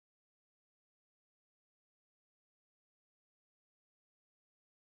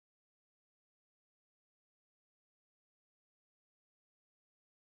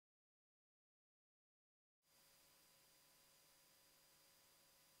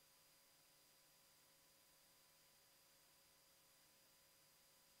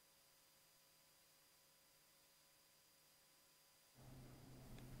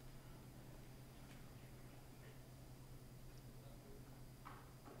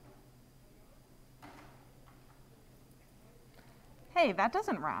Hey, that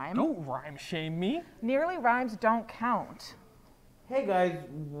doesn't rhyme. Don't rhyme shame me. Nearly rhymes don't count. Hey guys,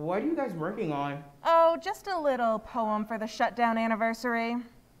 what are you guys working on? Oh, just a little poem for the shutdown anniversary.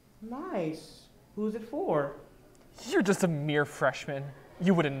 Nice. Who's it for? You're just a mere freshman.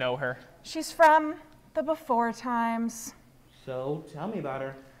 You wouldn't know her. She's from the before times. So, tell me about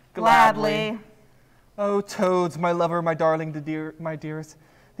her. Gladly. Oh, Toads, my lover, my darling, my dearest.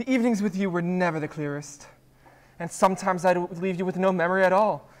 The evenings with you were never the clearest. And sometimes I'd leave you with no memory at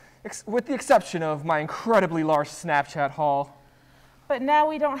all, with the exception of my incredibly large Snapchat haul. But now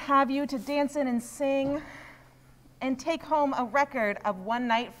we don't have you to dance in and sing and take home a record of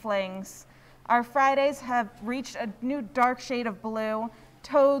one-night flings. Our Fridays have reached a new dark shade of blue.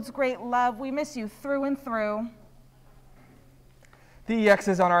 Toad's great love, we miss you through and through. The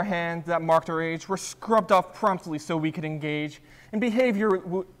X's on our hands that marked our age were scrubbed off promptly so we could engage in behavior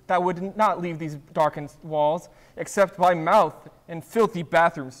that would not leave these darkened walls, except by mouth in filthy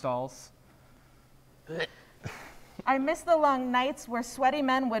bathroom stalls. I miss the long nights where sweaty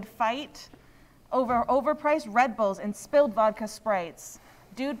men would fight over overpriced Red Bulls and spilled vodka Sprites.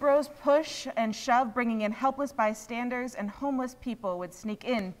 Dude bros push and shove, bringing in helpless bystanders, and homeless people would sneak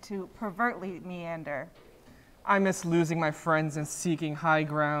in to pervertly meander. I miss losing my friends and seeking high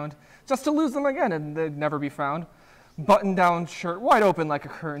ground, just to lose them again and they'd never be found. Button-down shirt, wide open like a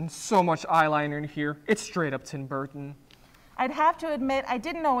curtain, so much eyeliner in here, it's straight up Tim Burton. I'd have to admit I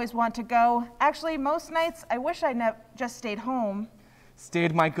didn't always want to go. Actually, most nights I wish I just stayed home.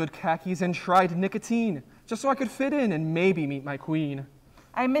 Stayed my good khakis and tried nicotine, just so I could fit in and maybe meet my queen.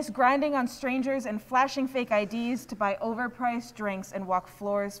 I miss grinding on strangers and flashing fake IDs to buy overpriced drinks and walk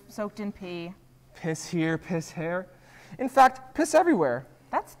floors soaked in pee. Piss here, piss here. In fact, piss everywhere.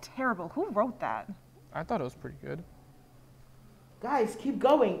 That's terrible. Who wrote that? I thought it was pretty good. Guys, keep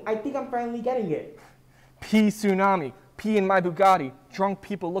going. I think I'm finally getting it. Pee tsunami, pee in my Bugatti. Drunk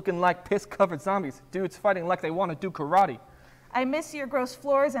people looking like piss-covered zombies. Dudes fighting like they want to do karate. I miss your gross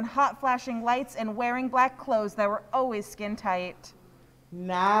floors and hot flashing lights and wearing black clothes that were always skin tight.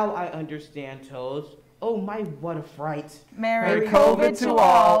 Now I understand, Toads. Oh my, what a fright. Merry COVID to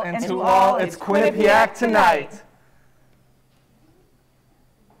all, and to all it's Quinnipiac Tonight.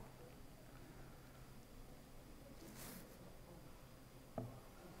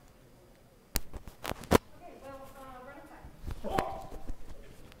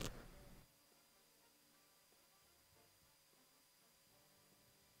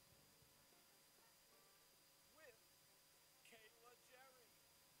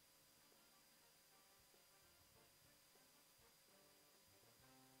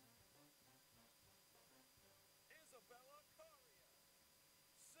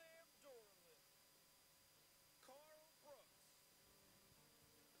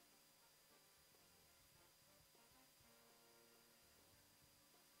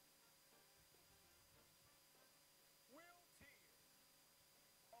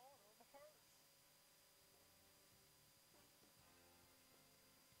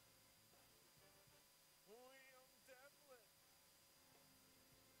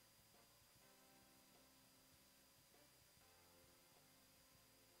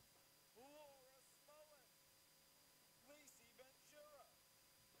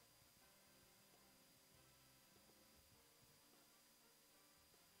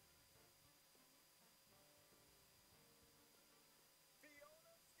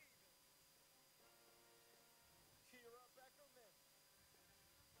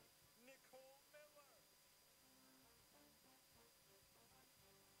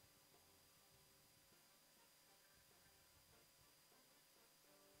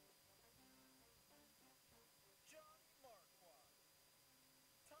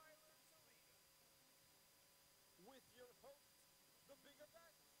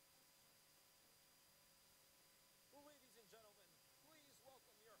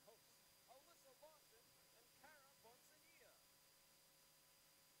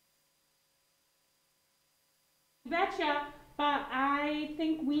 Betcha, but I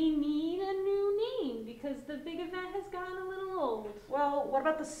think we need a new name because the big event has gotten a little old. Well, what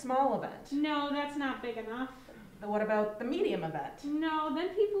about the small event? No, that's not big enough. What about the medium event? No, then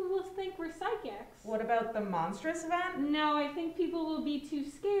people will think we're psychics. What about the monstrous event? No, I think people will be too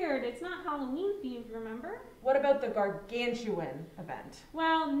scared. It's not Halloween themed, remember? What about the gargantuan event?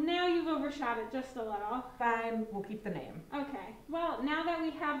 Well, now you've overshot it just a little. Fine, we'll keep the name. Okay, well, now that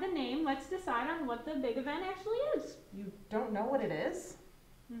we have the name, let's decide on what the big event actually is. You don't know what it is?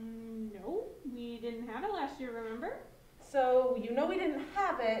 No, we didn't have it last year, remember? So you know we didn't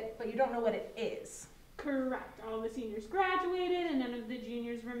have it, but you don't know what it is. Correct. All the seniors graduated and none of the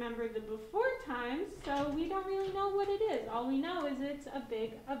juniors remember remember the before times, so we don't really know what it is. All we know is it's a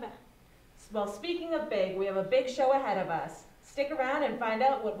big event. Well, speaking of big, we have a big show ahead of us. Stick around and find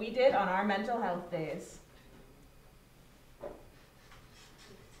out what we did on our mental health days.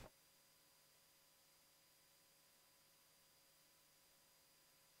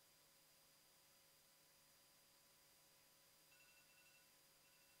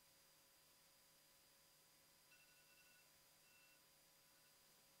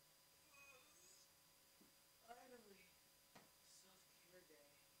 Finally, self-care day.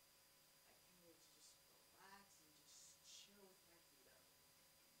 I can't wait to just relax and just chill with my feet up.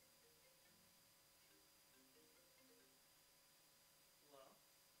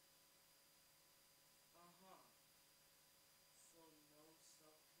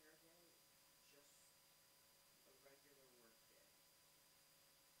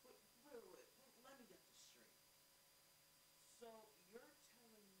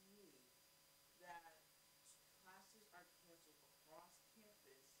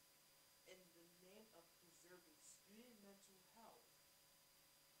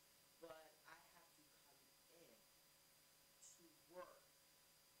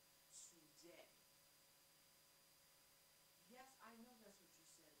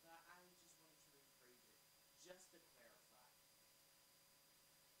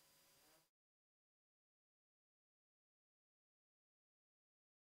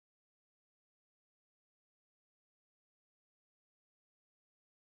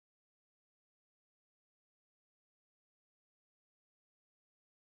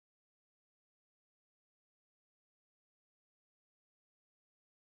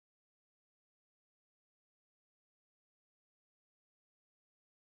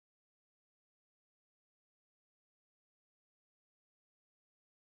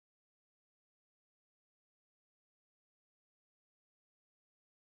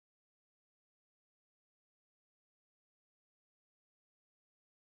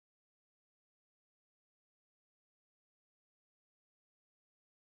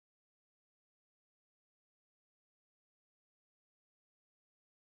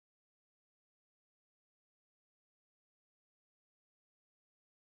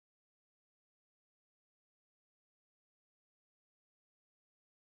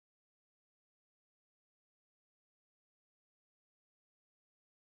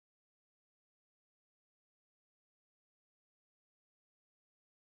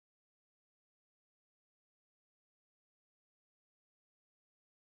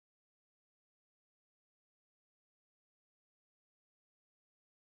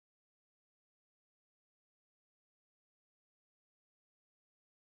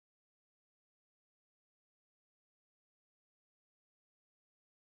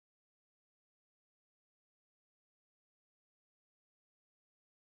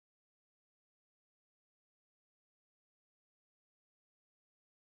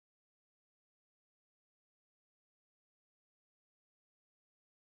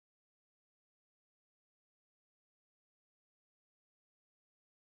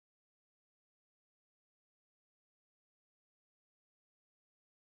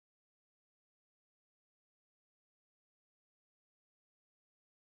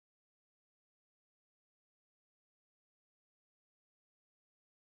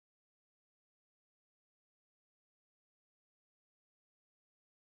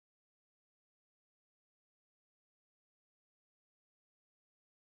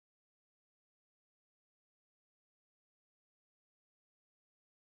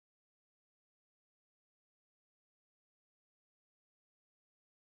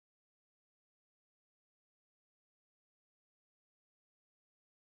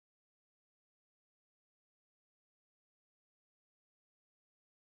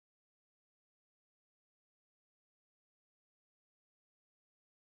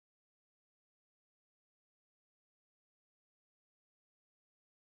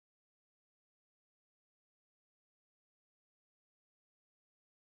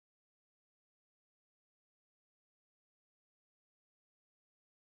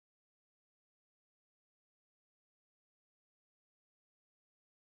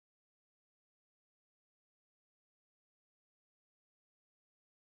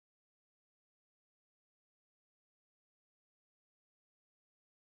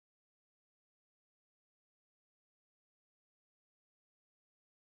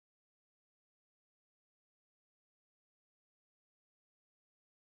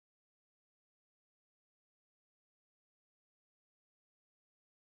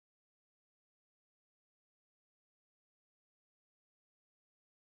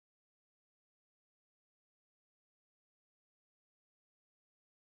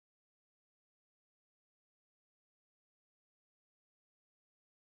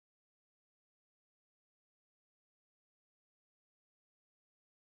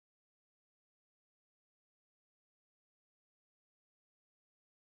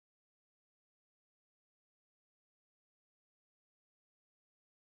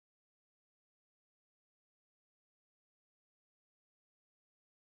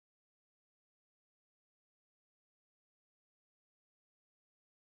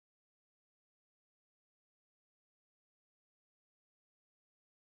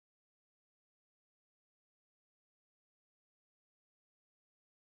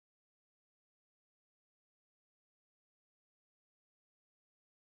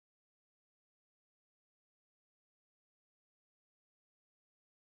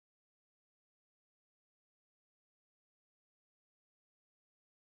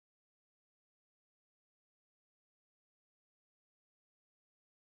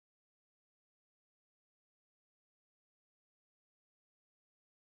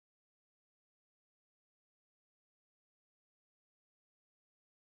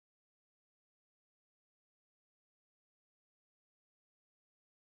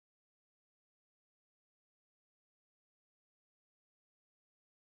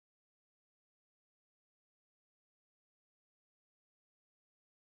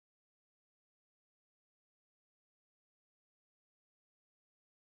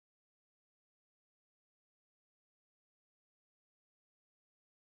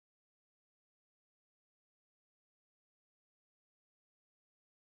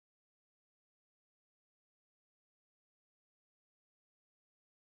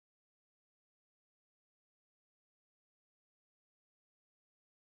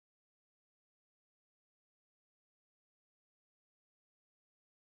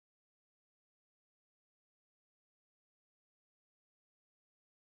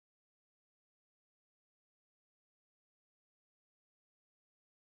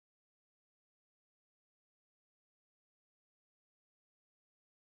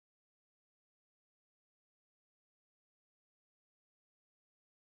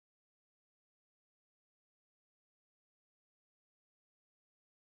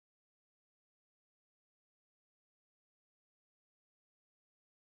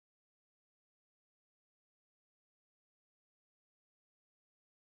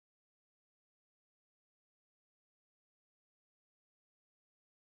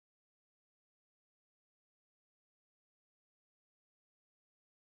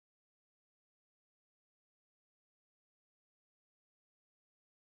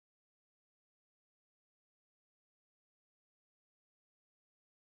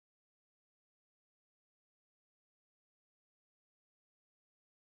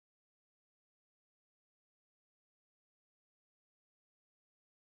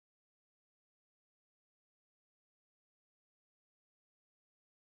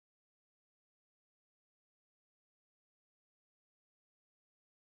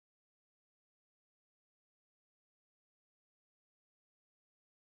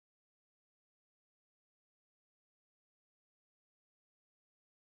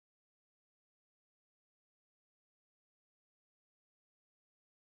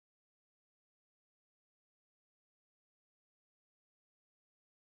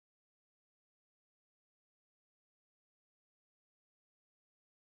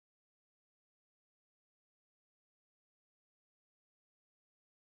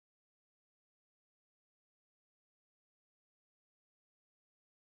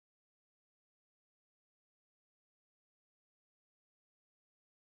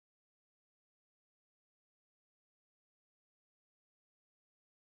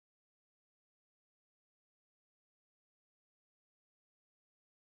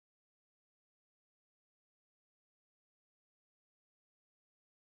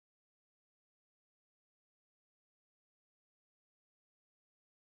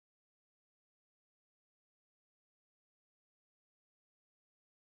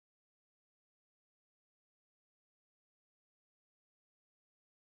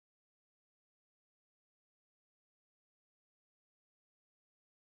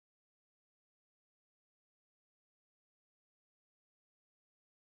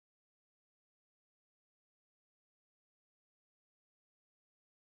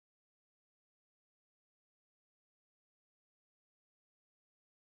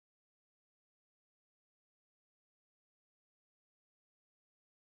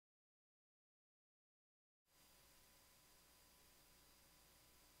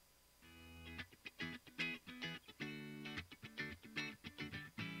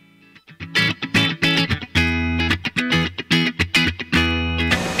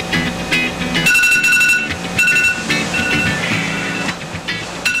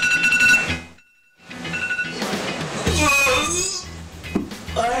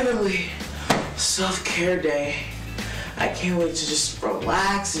 self-care day. I can't wait to just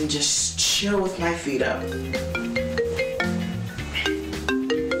relax and just chill with my feet up.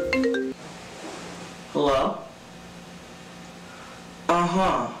 Hello?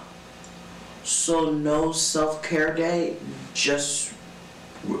 Uh-huh. So no self-care day, just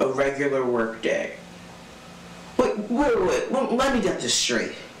a regular work day. Wait, let me get this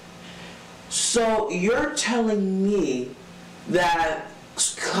straight. So you're telling me that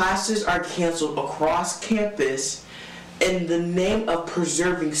classes are canceled across campus in the name of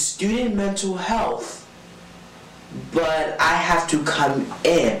preserving student mental health, but I have to come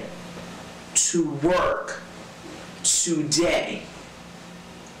in to work today?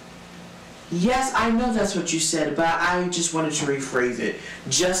 Yes, I know that's what you said, but I just wanted to rephrase it,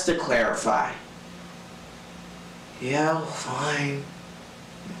 just to clarify. Yeah, fine.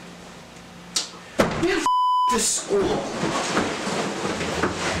 Man, this school.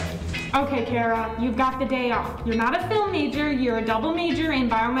 Okay, Kara, you've got the day off. You're not a film major, you're a double major in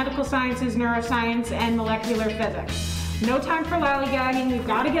biomedical sciences, neuroscience, and molecular physics. No time for lollygagging, we've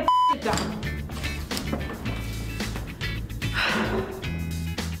got to get it done.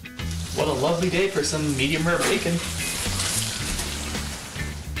 What a lovely day for some medium rare bacon.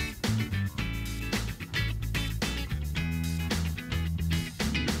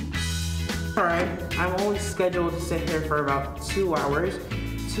 Alright, I'm only scheduled to sit here for about 2 hours.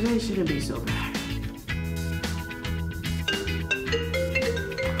 Today shouldn't be so bad.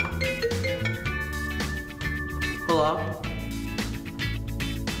 Hello?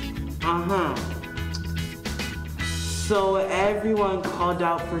 Uh-huh. So everyone called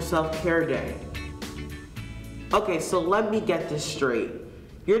out for self-care day. Okay, so let me get this straight.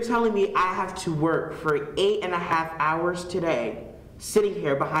 You're telling me I have to work for 8.5 hours today, sitting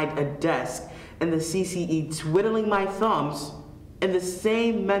here behind a desk in the CCE twiddling my thumbs in the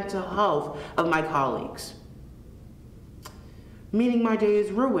same mental health of my colleagues. Meaning my day is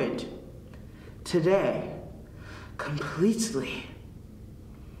ruined. Today. Completely.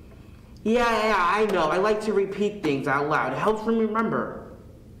 Yeah, I know. I like to repeat things out loud. It helps me remember.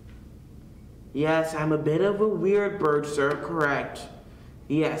 Yes, I'm a bit of a weird bird, sir. Correct.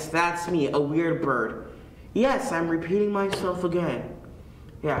 Yes, that's me, a weird bird. Yes, I'm repeating myself again.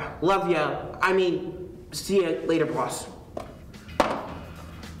 Yeah, love ya. I mean, see ya later, boss.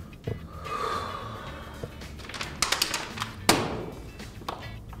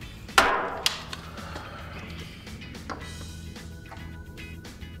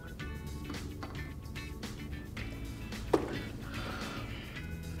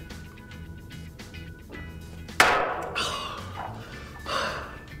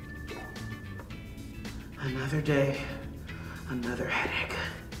 Another day, another headache.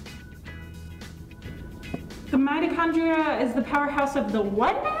 The mitochondria is the powerhouse of the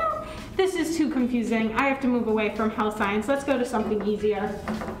what now? This is too confusing. I have to move away from health science. Let's go to something easier.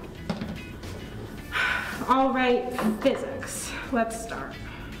 All right, physics. Let's start.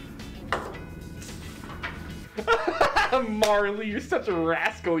 Marley, you're such a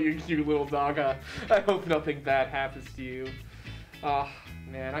rascal, you cute little dog. I hope nothing bad happens to you.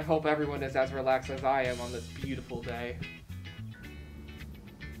 Man, I hope everyone is as relaxed as I am on this beautiful day.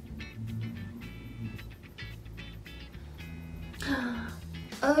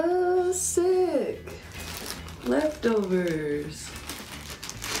 Oh, sick. Leftovers.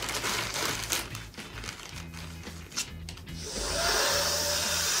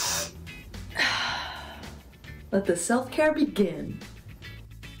 Let the self-care begin.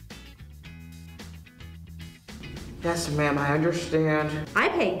 Yes, ma'am, I understand. I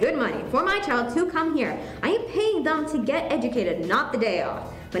pay good money for my child to come here. I am paying them to get educated, not the day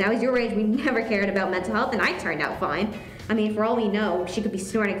off. When I was your age, we never cared about mental health, and I turned out fine. I mean, for all we know, she could be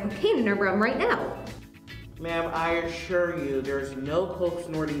snorting cocaine in her room right now. Ma'am, I assure you, there's no coke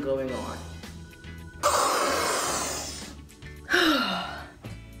snorting going on.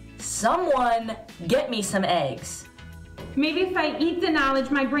 Someone get me some eggs. Maybe if I eat the knowledge,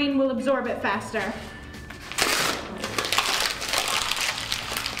 my brain will absorb it faster.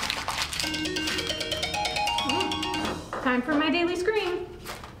 Time for my daily scream.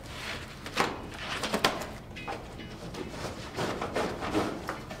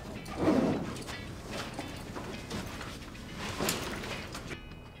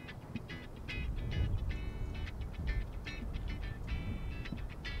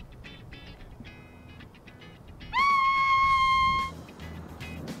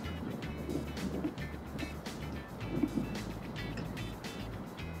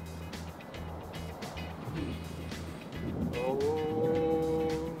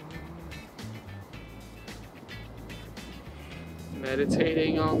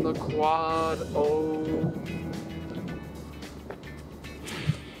 Meditating on the quad. Oh.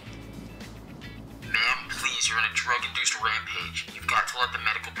 Ma'am, please, you're in a drug-induced rampage. You've got to let the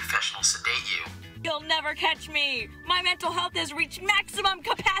medical professional sedate you. You'll never catch me! My mental health has reached maximum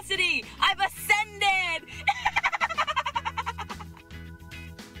capacity! I've ascended!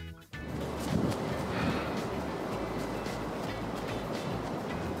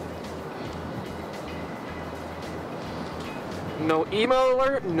 No email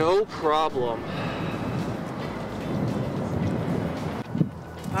alert, no problem.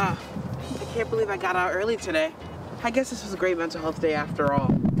 I can't believe I got out early today. I guess this was a great mental health day after all.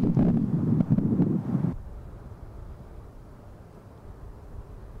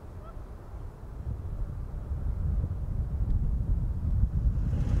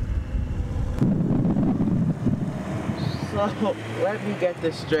 So, let me get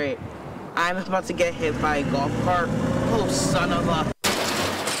this straight. I'm about to get hit by a golf cart. Oh, son of a...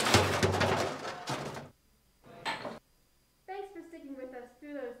 Thanks for sticking with us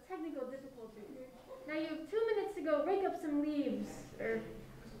through those technical difficulties. Now you have 2 minutes to go rake up some leaves, or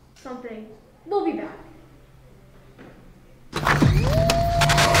something. We'll be back.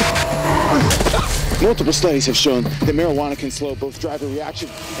 Multiple studies have shown that marijuana can slow both driver reaction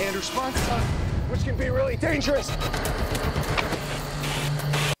and response time, which can be really dangerous.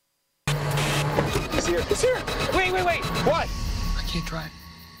 It's here. It's here. Wait. What? I can't drive.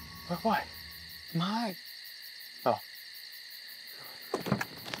 What? My. Oh.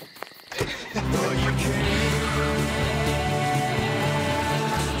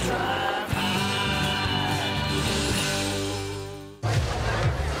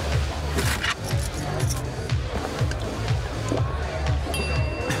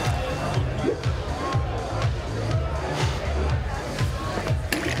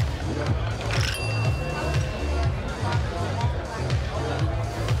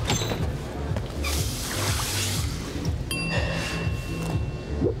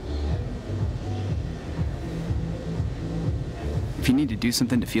 If you need to do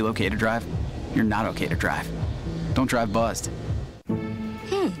something to feel okay to drive, you're not okay to drive. Don't drive buzzed.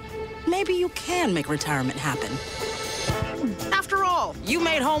 Maybe you can make retirement happen. After all, you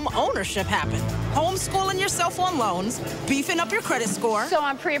made home ownership happen. Homeschooling yourself on loans, beefing up your credit score. So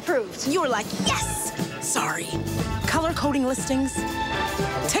I'm pre-approved. You were like, yes! Sorry. Color coding listings,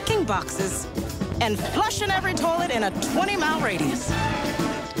 ticking boxes, and flushing every toilet in a 20-mile radius.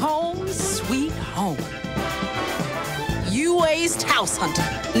 Home sweet home. You aced house hunting.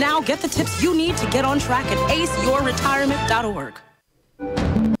 Now get the tips you need to get on track at aceyourretirement.org.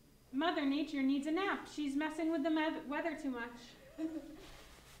 Mother Nature needs a nap. She's messing with the weather too much.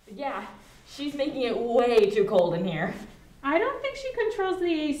 Yeah, she's making it way too cold in here. I don't think she controls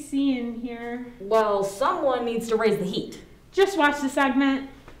the AC in here. Well, someone needs to raise the heat. Just watch the segment.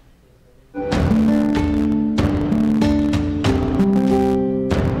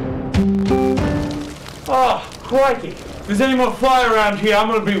 Oh, crikey. If there's any more fire around here, I'm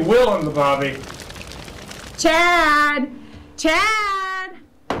gonna be willing the Bobby. Chad! Sup,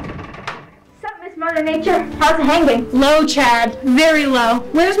 Miss Mother Nature? How's it hanging? Low, Chad. Very low.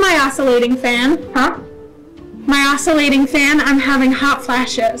 Where's my oscillating fan? Huh? My oscillating fan, I'm having hot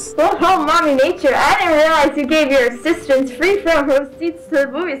flashes. Oh, Mommy Nature, I didn't realize you gave your assistants free throw row seats to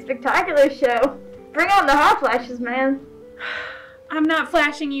the movie spectacular show. Bring on the hot flashes, man. I'm not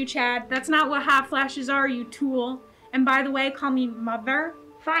flashing you, Chad. That's not what hot flashes are, you tool. And by the way, call me Mother.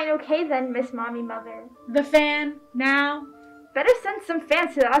 Fine, okay then, Miss Mommy Mother. The fan, now. Better send some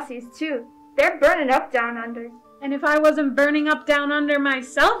fans to the Aussies, too. They're burning up down under. And if I wasn't burning up down under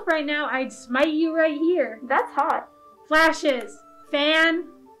myself right now, I'd smite you right here. That's hot. Flashes. Fan.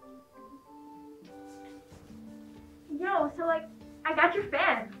 Yo, so I got your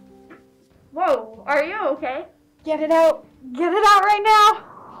fan. Whoa, are you okay? Get it out. Get it out right now.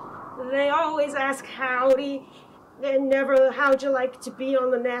 They always ask howdy, and never how'd you like to be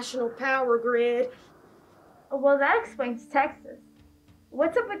on the national power grid. Well, that explains Texas.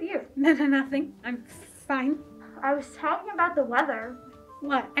 What's up with you? Nothing. I'm fine. I was talking about the weather.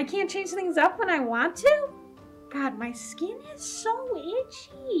 What? I can't change things up when I want to? God, my skin is so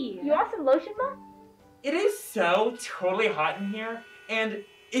itchy. You want some lotion, Mom? It is so totally hot in here, and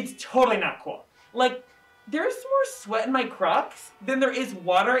it's totally not cool. Like, there's more sweat in my crocs than there is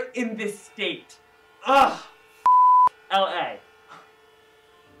water in this state. Ugh. LA.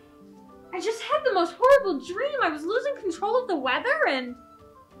 I just had the most horrible dream. I was losing control of the weather and...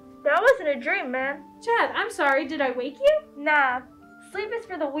 That wasn't a dream, man. Chad, I'm sorry. Did I wake you? Nah. Sleep is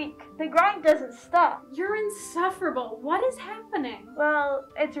for the weak. The grind doesn't stop. You're insufferable. What is happening? Well,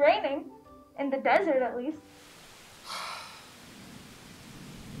 it's raining. In the desert, at least.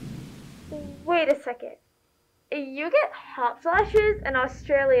 Wait a second. You get hot flashes and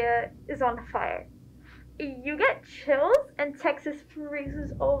Australia is on fire. You get chills and Texas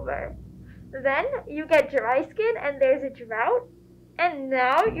freezes over. Then you get dry skin and there's a drought. And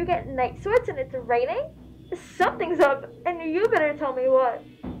now you get night sweats and it's raining? Something's up, and you better tell me what.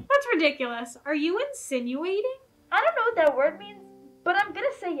 That's ridiculous. Are you insinuating? I don't know what that word means, but I'm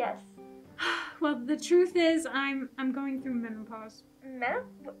gonna say yes. Well, the truth is, I'm going through menopause.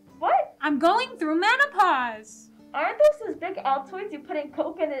 What? I'm going through menopause! Aren't those big Altoids you put in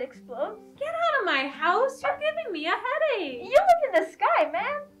Coke and it explodes? Get out of my house! You're giving me a headache! You live in the sky,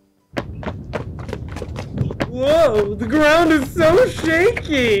 man! Whoa, the ground is so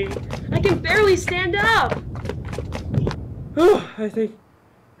shaky! I can barely stand up! Oh, I think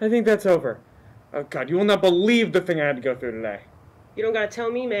that's over. Oh God, you will not believe the thing I had to go through today. You don't gotta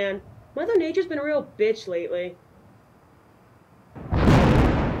tell me, man. Mother Nature's been a real bitch lately.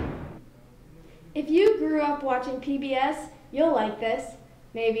 If you grew up watching PBS, you'll like this.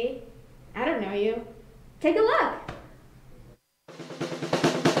 Maybe. I don't know you. Take a look!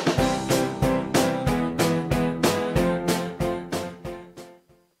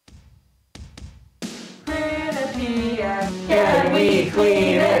 Quinnipiac, can we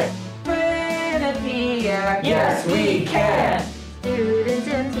clean it? Quinnipiac, yes we can! Students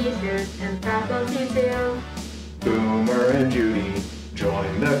in t-shirts and faculty too. Boomer and Judy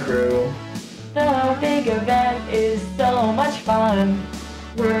join the crew. The big event is so much fun.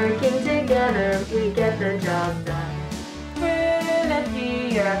 Working together, we get the job done.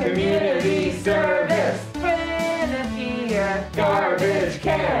 Quinnipiac Community Service. Quinnipiac Garbage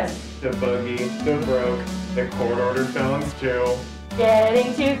Cans. The buggy, the broke, the court-ordered felons too.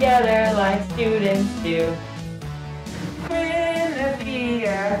 Getting together like students do.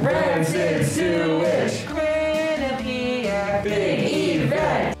 Quinnipiac Rancid Sewage. Quinnipiac Big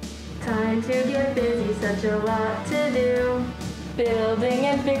Event. Time to get busy, such a lot to do. Building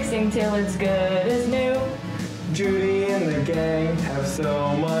and fixing till it's good as new. Judy and the gang have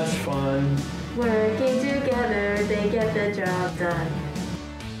so much fun. Working together, they get the job done.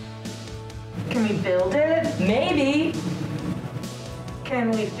 Can we build it? Maybe. Can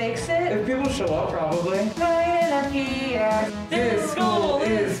we fix it? If people show up, probably. Quinnipiac, this school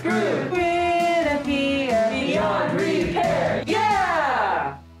is screwed. Quinnipiac, beyond repair.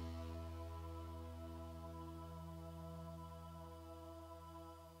 Yeah!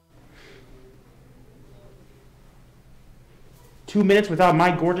 "2 minutes without my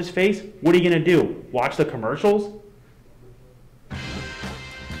gorgeous face? What are you gonna do? Watch the commercials?"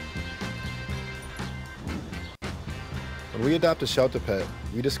 When we adopt a shelter pet,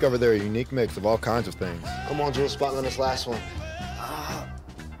 we discover they're a unique mix of all kinds of things. Come on, Jules, spot on this last one.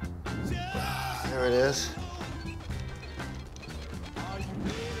 There it is.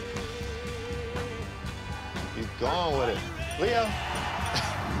 Keep going with it. Leo!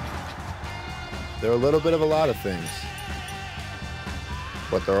 They're a little bit of a lot of things,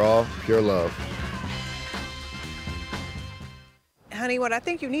 but they're all pure love. Honey, what I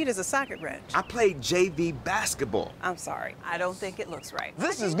think you need is a socket wrench. I played JV basketball. I'm sorry. I don't think it looks right.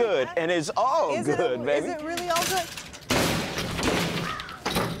 This is good, and it's all good, baby. Is it really all good?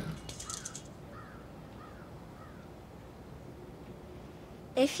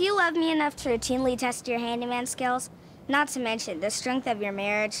 If you love me enough to routinely test your handyman skills, not to mention the strength of your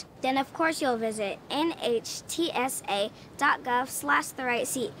marriage, then of course you'll visit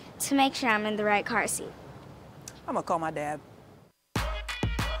nhtsa.gov/therightseat to make sure I'm in the right car seat. I'm gonna call my dad.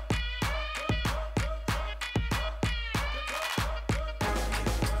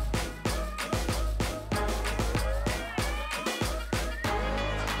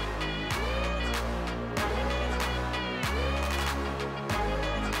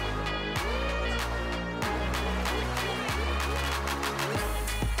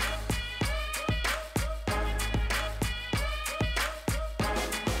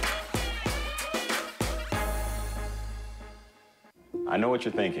 I know what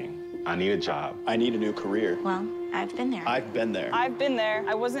you're thinking. I need a job. I need a new career. Well, I've been there. I've been there. I've been there.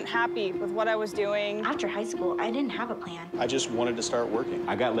 I wasn't happy with what I was doing. After high school, I didn't have a plan. I just wanted to start working.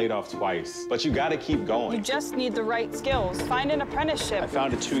 I got laid off twice, but you gotta keep going. You just need the right skills. Find an apprenticeship. I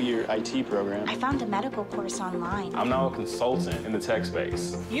found a 2-year IT program. I found a medical course online. I'm now a consultant in the tech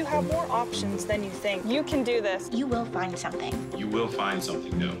space. You have more options than you think. You can do this. You will find something. You will find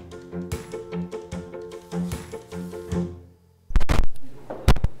something new.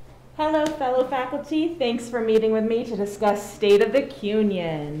 Hello, fellow faculty. Thanks for meeting with me to discuss State of the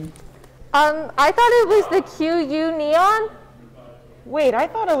Union. I thought it was the QU neon. Wait, I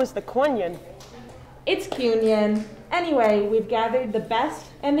thought it was the Quinion. It's Cunion. Anyway, we've gathered the best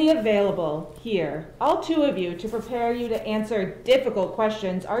and the available here, all 2 of you, to prepare you to answer difficult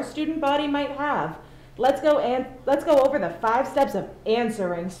questions our student body might have. Let's go over the 5 steps of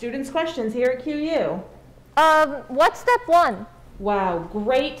answering students' questions here at QU. What's step 1? Wow,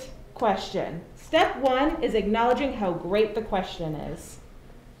 great question. Step 1 is acknowledging how great the question is.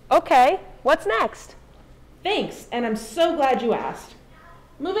 Okay, what's next? Thanks, and I'm so glad you asked.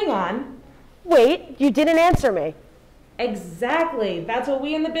 Moving on. Wait, you didn't answer me. Exactly. That's what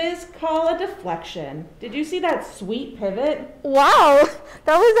we in the biz call a deflection. Did you see that sweet pivot? Wow,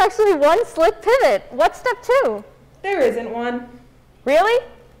 that was actually one slick pivot. What's step 2? There isn't one. Really?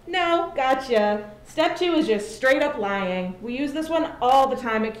 No, gotcha. Step 2 is just straight up lying. We use this one all the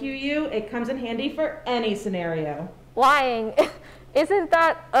time at QU. It comes in handy for any scenario. Lying. Isn't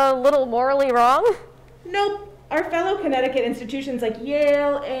that a little morally wrong? Nope. Our fellow Connecticut institutions like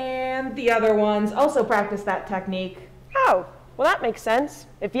Yale and the other ones also practice that technique. Oh, well that makes sense.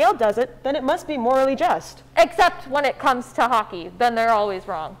 If Yale does it, then it must be morally just. Except when it comes to hockey, then they're always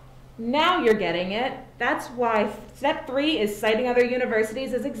wrong. Now you're getting it. That's why step 3 is citing other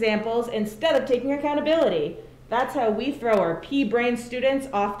universities as examples instead of taking accountability. That's how we throw our pea-brain students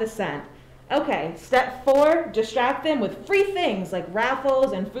off the scent. Okay, step 4, distract them with free things like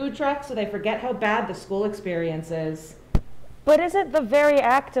raffles and food trucks so they forget how bad the school experience is. But isn't the very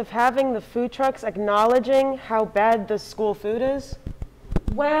act of having the food trucks acknowledging how bad the school food is?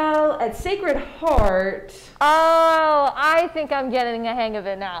 Well, at Sacred Heart... Oh, I think I'm getting a hang of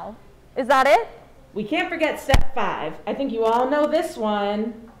it now. Is that it? We can't forget step 5. I think you all know this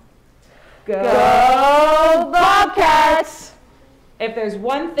one. Go Bobcats! If there's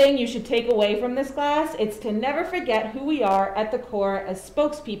one thing you should take away from this class, it's to never forget who we are at the core as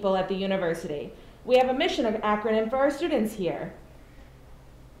spokespeople at the university. We have a mission acronym for our students here.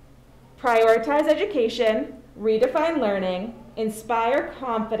 Prioritize education, redefine learning, inspire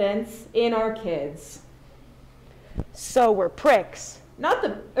confidence in our kids. So we're pricks. Not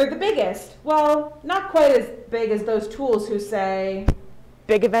the biggest. Well, not quite as big as those tools who say,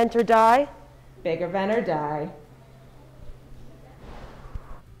 big event or die? Big event or die.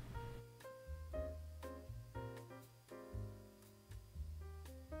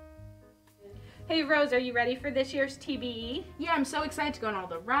 Hey Rose, are you ready for this year's TBE? Yeah, I'm so excited to go on all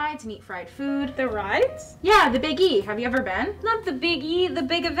the rides and eat fried food. The rides? Yeah, the Big E. Have you ever been? Not the Big E, the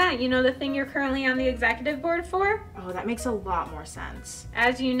big event. You know, the thing you're currently on the executive board for? Oh, that makes a lot more sense.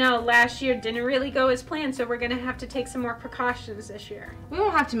 As you know, last year didn't really go as planned, so we're gonna have to take some more precautions this year. We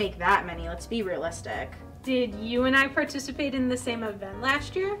won't have to make that many, let's be realistic. Did you and I participate in the same event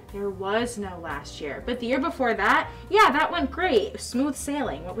last year? There was no last year, but the year before that, yeah, that went great. Smooth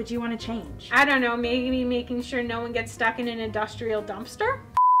sailing. What would you want to change? I don't know, maybe making sure no one gets stuck in an industrial dumpster?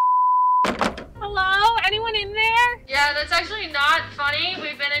 Hello? Anyone in there? Yeah, that's actually not funny.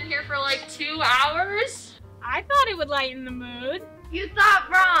 We've been in here for like 2 hours. I thought it would lighten the mood. You thought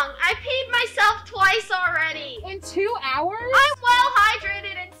wrong. I peed myself twice already. In 2 hours? I'm well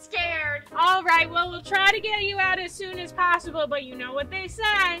hydrated and scared. All right, well, we'll try to get you out as soon as possible, but you know what they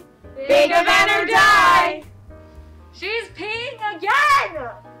say. Big event or die. She's peeing again.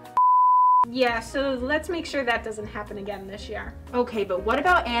 Yeah, so let's make sure that doesn't happen again this year. Okay, but what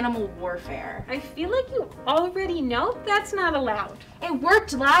about animal warfare? I feel like you already know that's not allowed. It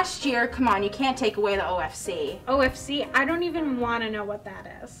worked last year. Come on, you can't take away the OFC. OFC? I don't even want to know what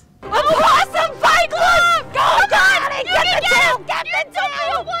that is. A possum fight club! Go, Donnie! Get the tail! Get the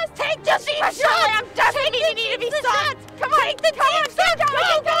tail! Take the shot! Definitely need to be shot! Come on, take the team!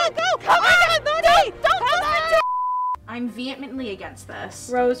 Go! Come on, Moody! Don't listen to I'm vehemently against this.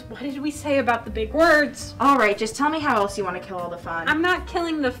 Rose, what did we say about the big words? All right, just tell me how else you want to kill all the fun. I'm not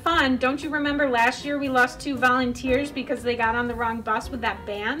killing the fun. Don't you remember last year we lost 2 volunteers because they got on the wrong bus with that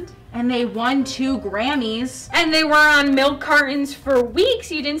band? And they won 2 Grammys. And they were on milk cartons for weeks.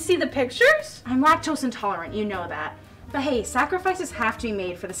 You didn't see the pictures? I'm lactose intolerant, you know that. But hey, sacrifices have to be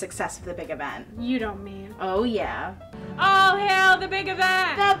made for the success of the big event. You don't mean. Oh yeah. All hail the big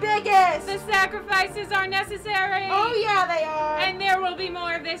event! The biggest! The sacrifices are necessary! Oh yeah, they are! And there will be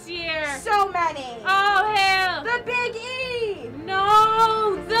more this year! So many! All hail! The Big E!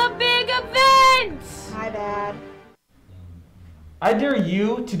 No! The big event! My bad. I dare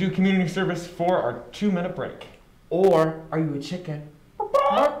you to do community service for our 2-minute break. Or are you a chicken?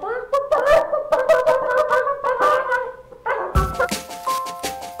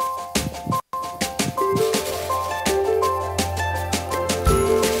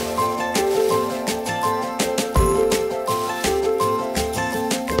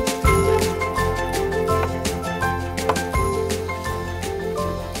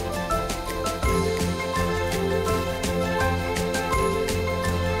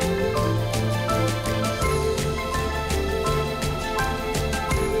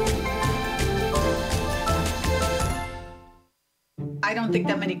 I don't think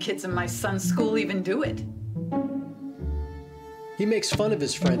that many kids in my son's school even do it. He makes fun of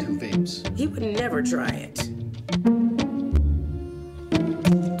his friend who vapes. He would never try it.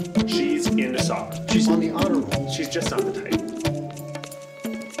 She's into soccer. She's on the honor roll. She's just not the type.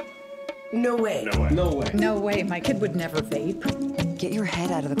 No way. No way. No way. No way, my kid would never vape. Get your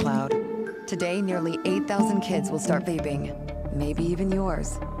head out of the cloud. Today, nearly 8,000 kids will start vaping. Maybe even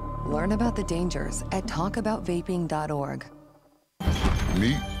yours. Learn about the dangers at talkaboutvaping.org.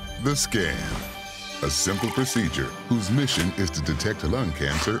 Meet the scan, a simple procedure whose mission is to detect lung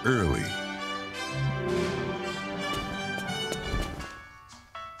cancer early.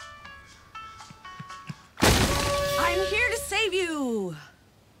 I'm here to save you.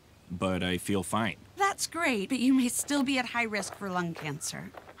 But I feel fine. That's great, but you may still be at high risk for lung cancer.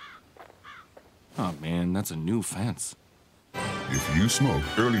 Oh man, that's a new fence. If you smoke,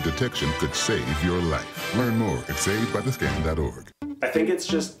 early detection could save your life. Learn more at savedbythescan.org. I think it's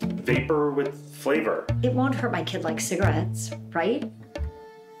just vapor with flavor. It won't hurt my kid like cigarettes, right?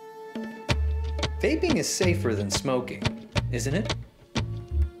 Vaping is safer than smoking, isn't it?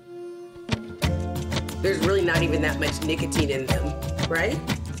 There's really not even that much nicotine in them, right?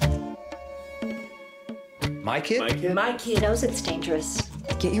 My kid? My kid knows it's dangerous.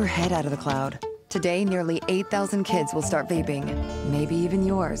 Get your head out of the cloud. Today, nearly 8,000 kids will start vaping. Maybe even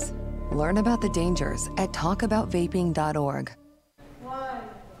yours. Learn about the dangers at talkaboutvaping.org.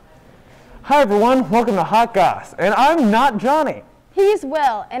 Hi everyone, welcome to Hot Goss, and I'm not Johnny. He's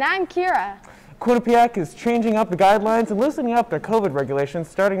Will, and I'm Kira. Quinnipiac is changing up the guidelines and loosening up their COVID regulations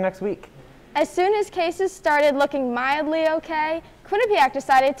starting next week. As soon as cases started looking mildly okay, Quinnipiac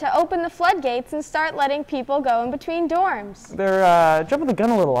decided to open the floodgates and start letting people go in between dorms. They're jumping the gun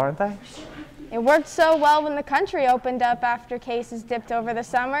a little, aren't they? It worked so well when the country opened up after cases dipped over the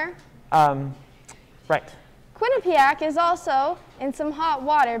summer. Right. Quinnipiac is also in some hot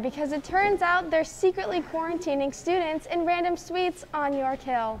water because it turns out they're secretly quarantining students in random suites on York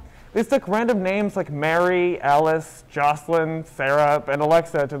Hill. They stuck random names like Mary, Alice, Jocelyn, Sarah, and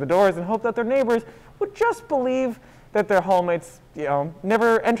Alexa to the doors and hoped that their neighbors would just believe that their hallmates,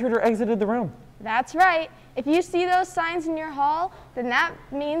 never entered or exited the room. That's right. If you see those signs in your hall, then that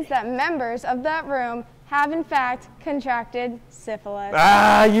means that members of that room have in fact contracted syphilis.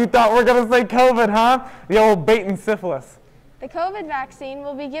 Ah, you thought we were going to say COVID, huh? The old bait and syphilis. The COVID vaccine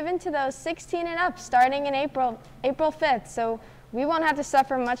will be given to those 16 and up starting in April 5th, so we won't have to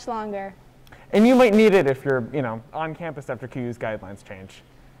suffer much longer. And you might need it if you're, on campus after QU's guidelines change.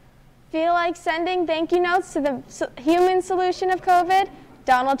 Feel like sending thank you notes to the human solution of COVID?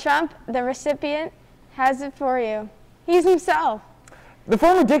 Donald Trump, the recipient, has it for you. He's himself. The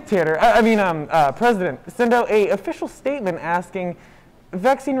former president, sent out an official statement asking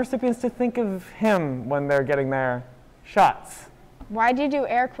vaccine recipients to think of him when they're getting their shots. Why'd you do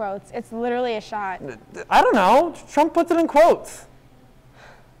air quotes? It's literally a shot. I don't know. Trump puts it in quotes.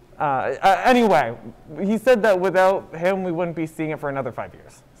 Anyway, he said that without him, we wouldn't be seeing it for another 5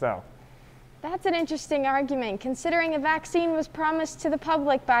 years. So. That's an interesting argument, considering a vaccine was promised to the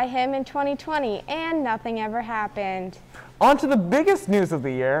public by him in 2020, and nothing ever happened. On to the biggest news of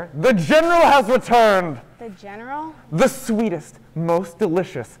the year. The General has returned. The General? The sweetest, most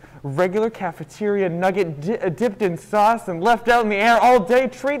delicious, regular cafeteria nugget dipped in sauce and left out in the air all day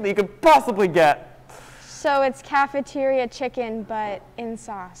treat that you could possibly get. So it's cafeteria chicken, but in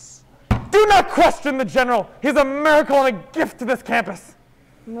sauce. Do not question the General. He's a miracle and a gift to this campus.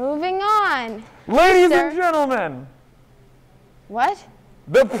 Moving on. Ladies and gentlemen. What?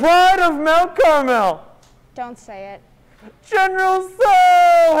 The pride of Mount Carmel. Don't say it. General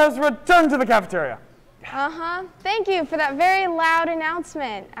Tso has returned to the cafeteria. Uh-huh. Thank you for that very loud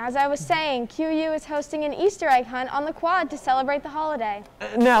announcement. As I was saying, QU is hosting an Easter egg hunt on the quad to celebrate the holiday.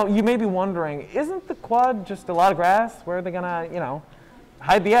 Now, you may be wondering, isn't the quad just a lot of grass? Where are they gonna,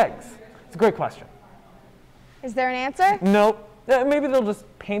 hide the eggs? It's a great question. Is there an answer? Nope. Maybe they'll just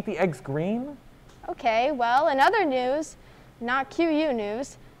paint the eggs green? Okay, well, in other news, not QU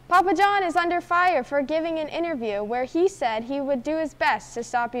news, Papa John is under fire for giving an interview where he said he would do his best to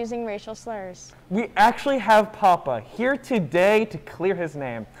stop using racial slurs. We actually have Papa here today to clear his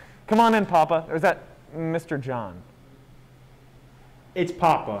name. Come on in, Papa. Or is that Mr. John? It's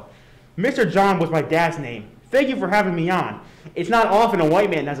Papa. Mr. John was my dad's name. Thank you for having me on. It's not often a white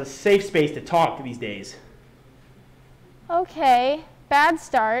man has a safe space to talk these days. Okay, bad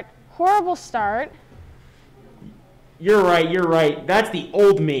start, horrible start. You're right. That's the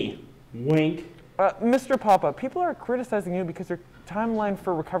old me. Wink. Mr. Papa, people are criticizing you because your timeline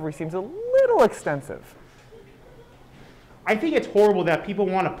for recovery seems a little extensive. I think it's horrible that people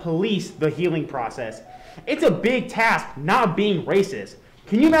want to police the healing process. It's a big task not being racist.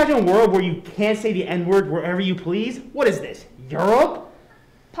 Can you imagine a world where you can't say the N-word wherever you please? What is this, Europe?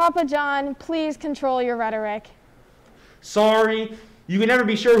 Papa John, please control your rhetoric. Sorry, you can never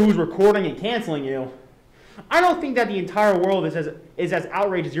be sure who's recording and canceling you. I don't think that the entire world is as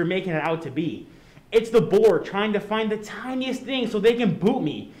outraged as you're making it out to be. It's the board trying to find the tiniest thing so they can boot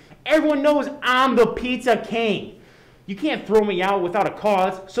me. Everyone knows I'm the pizza king. You can't throw me out without a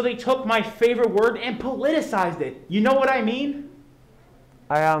cause, so they took my favorite word and politicized it. You know what I mean?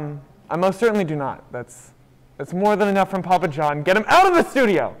 I most certainly do not. That's more than enough from Papa John. Get him out of the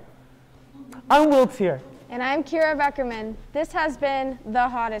studio! I'm Will Tier. And I'm Kira Beckerman. This has been The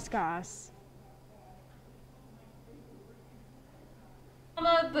Hottest Goss.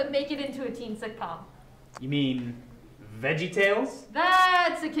 But make it into a teen sitcom. You mean VeggieTales?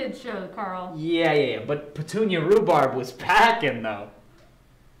 That's a kid's show, Carl. Yeah, but Petunia Rhubarb was packing, though.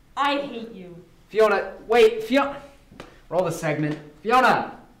 I hate you. Fiona, wait, Fiona. Roll the segment.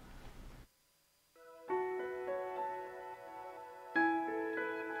 Fiona!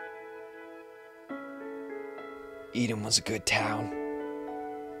 Eden was a good town.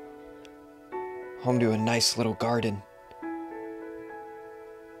 Home to a nice little garden.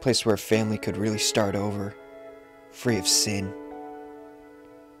 Place where a family could really start over, free of sin.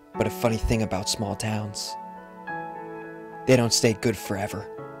 But a funny thing about small towns, they don't stay good forever.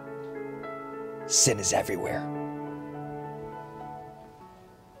 Sin is everywhere.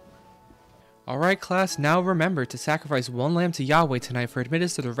 Alright class, now remember to sacrifice one lamb to Yahweh tonight for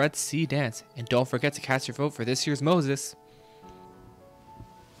admittance to the Red Sea Dance. And don't forget to cast your vote for this year's Moses.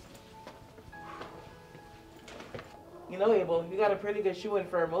 You know, Abel, you got a pretty good shoe in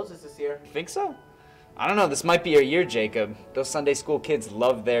for Moses this year. Think so? I don't know, this might be your year, Jacob. Those Sunday school kids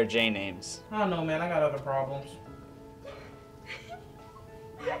love their J names. I don't know, man. I got other problems.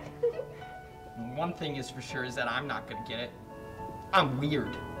 One thing is for sure is that I'm not gonna get it. I'm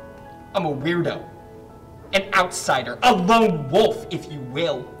weird. I'm a weirdo. An outsider. A lone wolf, if you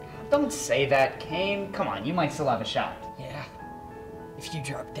will. Don't say that, Kane. Come on, you might still have a shot. Yeah. If you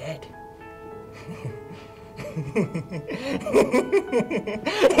drop dead.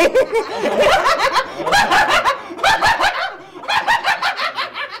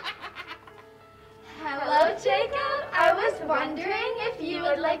 Hello, Jacob. I was wondering if you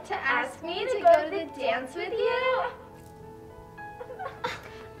would like to ask me to go to the dance with you.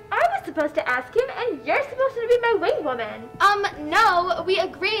 I was supposed to ask him, and you're supposed to be my wing woman. No, we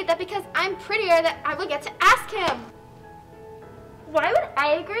agreed that because I'm prettier that I will get to ask him. Why would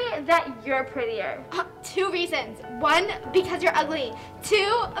I agree that you're prettier? 2 reasons. 1, because you're ugly.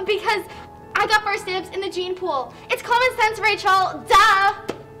 2, because I got first dibs in the gene pool. It's common sense, Rachel. Duh!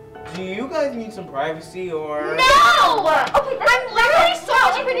 Do you guys need some privacy or? No! Okay, I'm literally so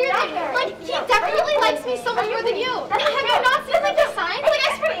much prettier than you. Like, he definitely likes me so much more than you. Have you not seen like the signs? Like,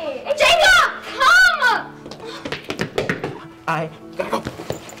 I swear. Jacob, come! I gotta go.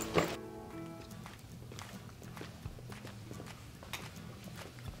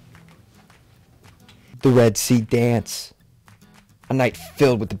 The Red Sea Dance. A night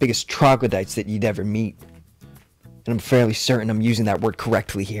filled with the biggest troglodytes that you'd ever meet. And I'm fairly certain I'm using that word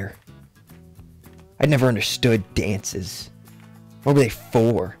correctly here. I'd never understood dances. What were they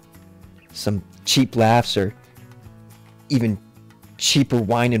for? Some cheap laughs or even cheaper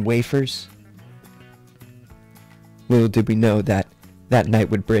wine and wafers? Little did we know that that night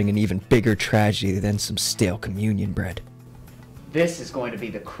would bring an even bigger tragedy than some stale communion bread. This is going to be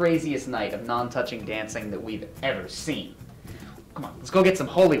the craziest night of non-touching dancing that we've ever seen. Come on, let's go get some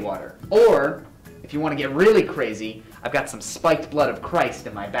holy water. Or, if you want to get really crazy, I've got some spiked blood of Christ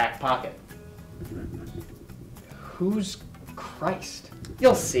in my back pocket. Who's Christ?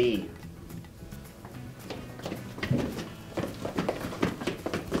 You'll see.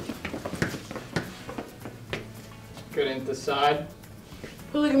 Couldn't decide.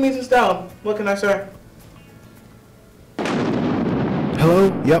 Hooligan meets us down. What can I say?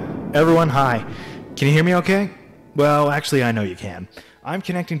 Hello? Yep. Everyone, hi. Can you hear me okay? Well, actually, I know you can. I'm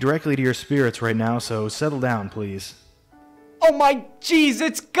connecting directly to your spirits right now, so settle down, please. Oh my jeez,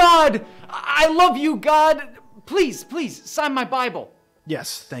 it's God! I love you, God! Please, please, sign my Bible.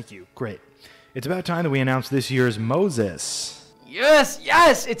 Yes, thank you. Great. It's about time that we announce this year's Moses. Yes,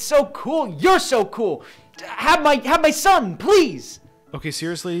 yes, it's so cool. You're so cool. Have my son, please. Okay,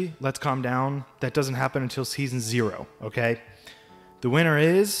 seriously, let's calm down. That doesn't happen until season 0, okay? The winner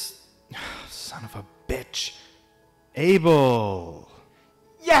is... son of a bitch. Abel.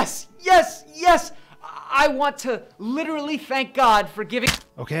 Yes, yes, yes! I want to literally thank God for giving...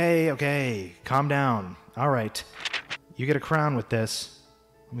 Okay, calm down. All right. You get a crown with this.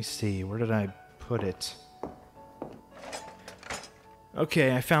 Let me see, where did I put it?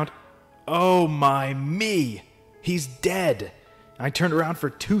 Okay, I found... Oh my me! He's dead! I turned around for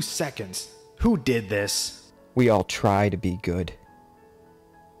 2 seconds. Who did this? We all try to be good,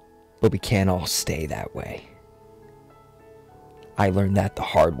 but we can't all stay that way. I learned that the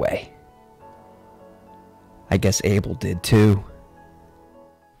hard way. I guess Abel did too.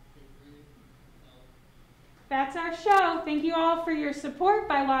 That's our show. Thank you all for your support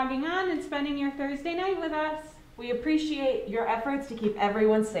by logging on and spending your Thursday night with us. We appreciate your efforts to keep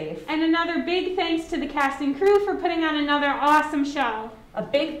everyone safe. And another big thanks to the cast and crew for putting on another awesome show. A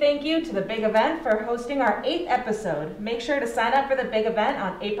big thank you to the Big Event for hosting our 8th episode. Make sure to sign up for the Big Event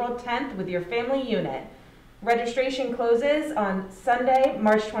on April 10th with your family unit. Registration closes on Sunday,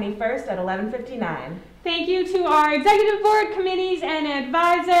 March 21st at 11:59. Thank you to our executive board, committees, and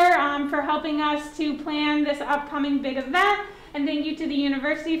advisor for helping us to plan this upcoming big event. And thank you to the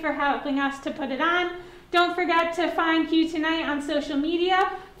university for helping us to put it on. Don't forget to find Q Tonight on social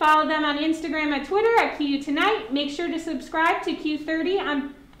media. Follow them on Instagram and Twitter at Q Tonight. Make sure to subscribe to Q30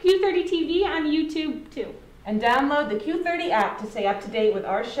 TV on YouTube too. And download the Q30 app to stay up to date with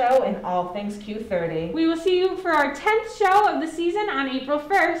our show and all things Q30. We will see you for our 10th show of the season on April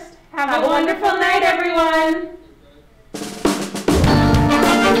 1st. Have a wonderful night, everyone.